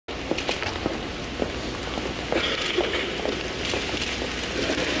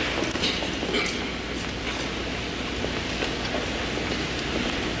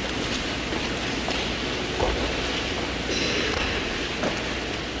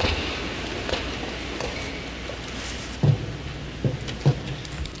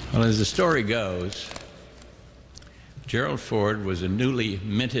Well, as the story goes, Џералд Форд was a newly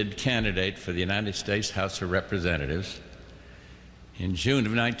minted candidate for the United States House of Representatives in June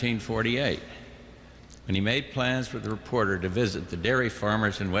of 1948, when he made plans with a reporter to visit the dairy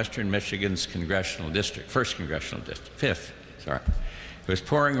farmers in western Michigan's congressional district, 1st Congressional District, 5th, sorry. It was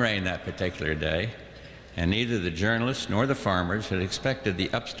pouring rain that particular day, and neither the journalists nor the farmers had expected the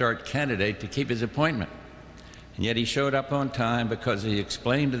upstart candidate to keep his appointment. And yet he showed up on time because he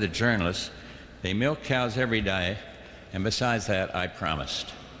explained to the journalists, they milk cows every day, and besides that, I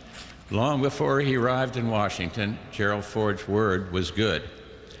promised. Long before he arrived in Washington, Џералд Ford's word was good.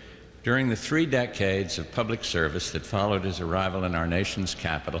 During the 3 decades of public service that followed his arrival in our nation's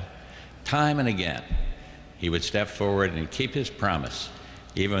capital, time and again, he would step forward and keep his promise,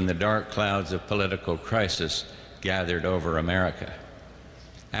 even when the dark clouds of political crisis gathered over America.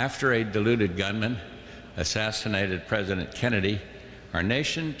 After a deluded gunman assassinated President Kennedy, our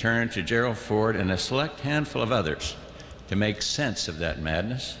nation turned to Џералд Ford and a select handful of others to make sense of that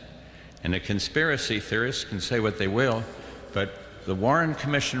madness. And the conspiracy theorists can say what they will, but the Warren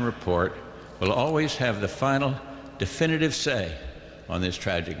Commission report will always have the final definitive say on this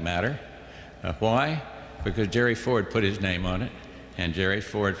tragic matter. Why? Because Ģerry Ford put his name on it, and Ģerry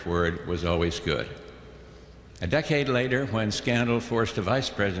Ford's word was always good. A decade later, when scandal forced a vice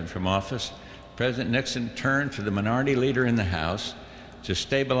president from office, President Nixon turned to the minority leader in the House to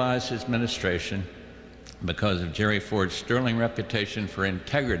stabilize his administration because of Ģerry Ford's sterling reputation for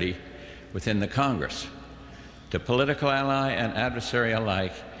integrity within the Congress. To political ally and adversary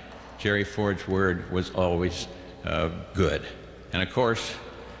alike, Ģerry Ford's word was always good. And of course,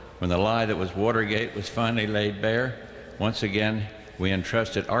 when the lie that was Watergate was finally laid bare, once again, we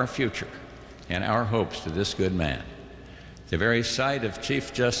entrusted our future and our hopes to this good man. The very sight of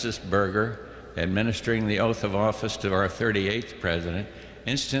Chief Justice Burger administering the oath of office to our 38th president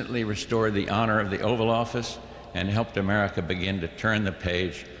instantly restored the honor of the Oval Office and helped America begin to turn the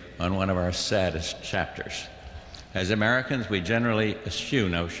page on one of our saddest chapters. As Americans, we generally eschew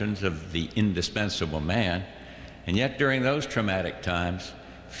notions of the indispensable man, and yet during those traumatic times,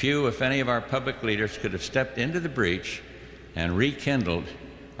 few, if any, of our public leaders could have stepped into the breach and rekindled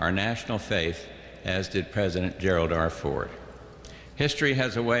our national faith as did President Ģerald R. Ford. History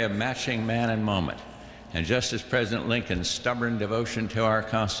has a way of matching man and moment, and just as President Lincoln's stubborn devotion to our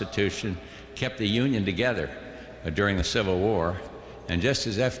Constitution kept the Union together during the Civil War, and just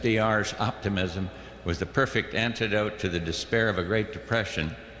as FDR's optimism was the perfect antidote to the despair of a Great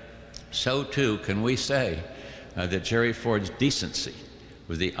Depression, so too can we say that Ģerry Ford's decency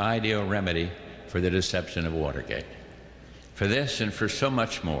was the ideal remedy for the deception of Watergate. For this and for so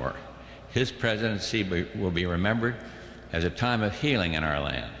much more, his presidency will be remembered as a time of healing in our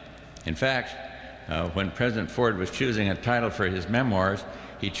land. In fact, when President Ford was choosing a title for his memoirs,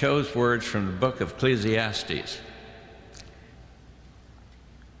 he chose words from the book of Ecclesiastes.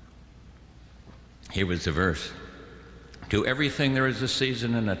 Here was the verse: "To everything there is a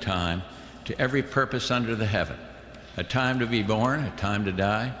season and a time, to every purpose under the heaven, a time to be born, a time to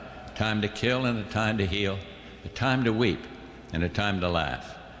die, a time to kill and a time to heal, a time to weep and a time to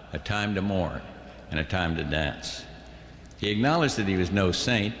laugh, a time to mourn and a time to dance." He acknowledged that he was no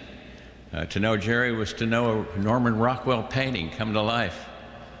saint. To know Ģerry was to know a Norman Rockwell painting come to life,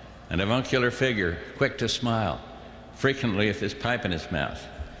 an avuncular figure, quick to smile, frequently with his pipe in his mouth.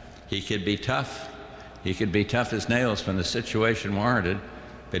 He could be tough. He could be tough as nails when the situation warranted,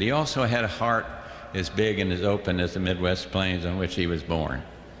 but he also had a heart as big and as open as the Midwest plains on which he was born.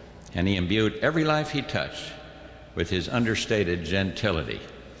 And he imbued every life he touched with his understated gentility.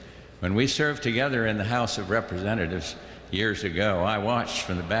 When we served together in the House of Representatives years ago, I watched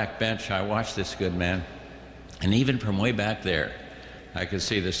from the back bench, I watched this good man, and even from way back there, I could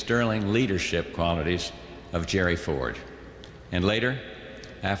see the sterling leadership qualities of Ģerry Ford. And later,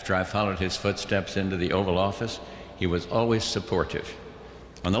 after I followed his footsteps into the Oval Office, he was always supportive.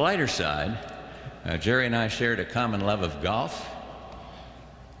 On the lighter side, Ģerry and I shared a common love of golf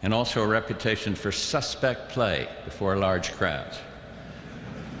and also a reputation for suspect play before large crowds.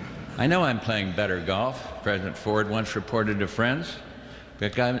 "I know I'm playing better golf," President Ford once reported to friends,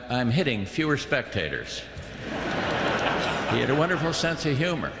 "but I'm hitting fewer spectators." He had a wonderful sense of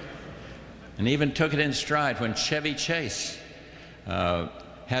humor and even took it in stride when Chevy Chase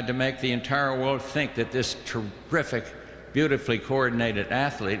had to make the entire world think that this terrific, beautifully coordinated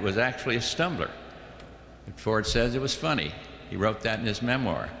athlete was actually a stumbler. But Ford says it was funny. He wrote that in his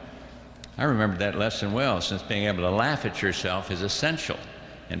memoir. I remember that lesson well, since being able to laugh at yourself is essential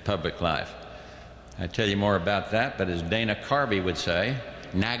in public life. I'd tell you more about that, but as Dana Carvey would say,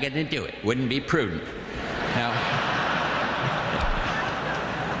 not gonna do it, wouldn't be prudent. Now,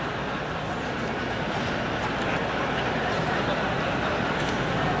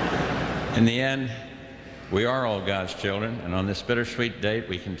 In the end, we are all God's children, and on this bittersweet date,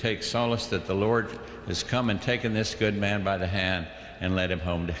 we can take solace that the Lord has come and taken this good man by the hand and led him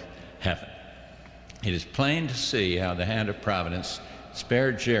home to heaven. It is plain to see how the hand of providence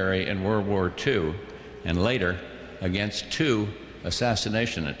spared Jerry in World War II and later against 2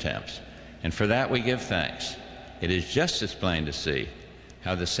 assassination attempts, and for that we give thanks. It is just as plain to see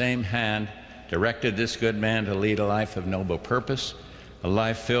how the same hand directed this good man to lead a life of noble purpose, a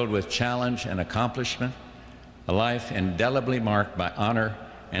life filled with challenge and accomplishment, a life indelibly marked by honor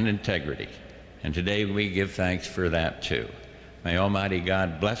and integrity. And today we give thanks for that too. May Almighty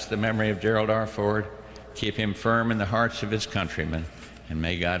God bless the memory of Џералд R. Форд, keep him firm in the hearts of his countrymen, and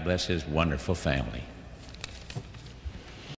may God bless his wonderful family.